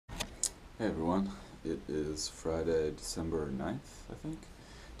Hey everyone, it is Friday, December 9th, I think,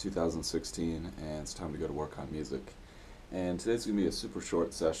 2016, and it's time to go to work on music. And today's going to be a super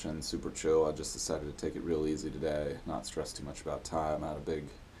short session, super chill. I just decided to take it real easy today, not stress too much about time. I had a big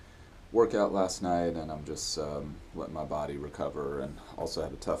workout last night, and I'm just letting my body recover, and also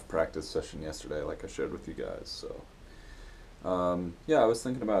had a tough practice session yesterday, like I shared with you guys. Yeah, I was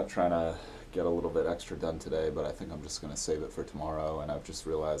thinking about trying to get a little bit extra done today, but I think I'm just going to save it for tomorrow, and I've just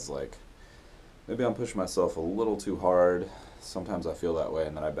realized, like, maybe I'm pushing myself a little too hard. Sometimes I feel that way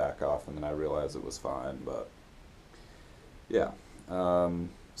and then I back off and then I realize it was fine. But yeah.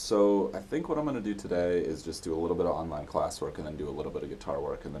 So I think what I'm going to do today is just do a little bit of online classwork and then do a little bit of guitar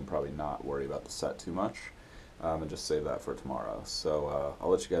work and then probably not worry about the set too much and just save that for tomorrow. So I'll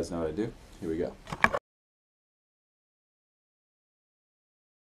let you guys know what I do. Here we go.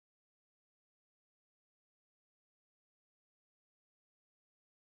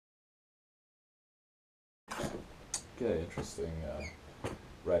 Okay, interesting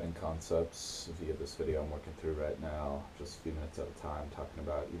writing concepts via this video I'm working through right now, just a few minutes at a time, talking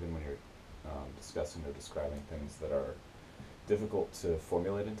about even when you're discussing or describing things that are difficult to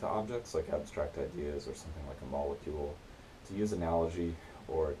formulate into objects, like abstract ideas or something like a molecule, to use analogy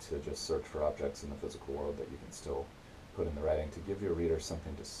or to just search for objects in the physical world that you can still put in the writing to give your reader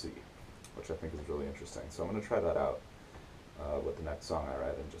something to see, which I think is really interesting. So I'm going to try that out with the next song I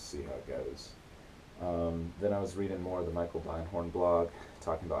write and just see how it goes. Then I was reading more of the Michael Beinhorn blog,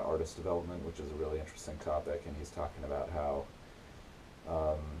 talking about artist development, which is a really interesting topic, and he's talking about how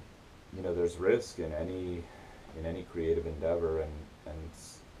um, there's risk in any creative endeavor, and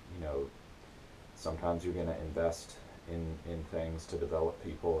you know sometimes you're going to invest in things to develop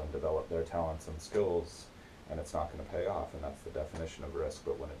people and develop their talents and skills, and it's not going to pay off, and that's the definition of risk.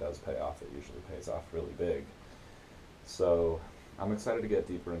 But when it does pay off, it usually pays off really big. So I'm excited to get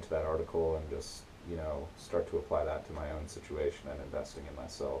deeper into that article and just start to apply that to my own situation and investing in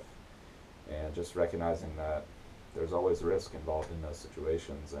myself, and just recognizing that there's always risk involved in those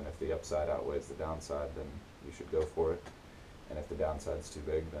situations, and if the upside outweighs the downside, then you should go for it, and if the downside's too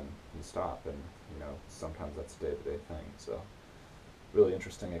big, then you stop, and sometimes that's a day-to-day thing. So really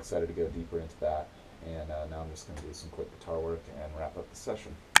interesting, excited to go deeper into that, and now I'm just going to do some quick guitar work and wrap up the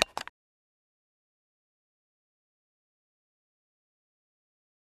session.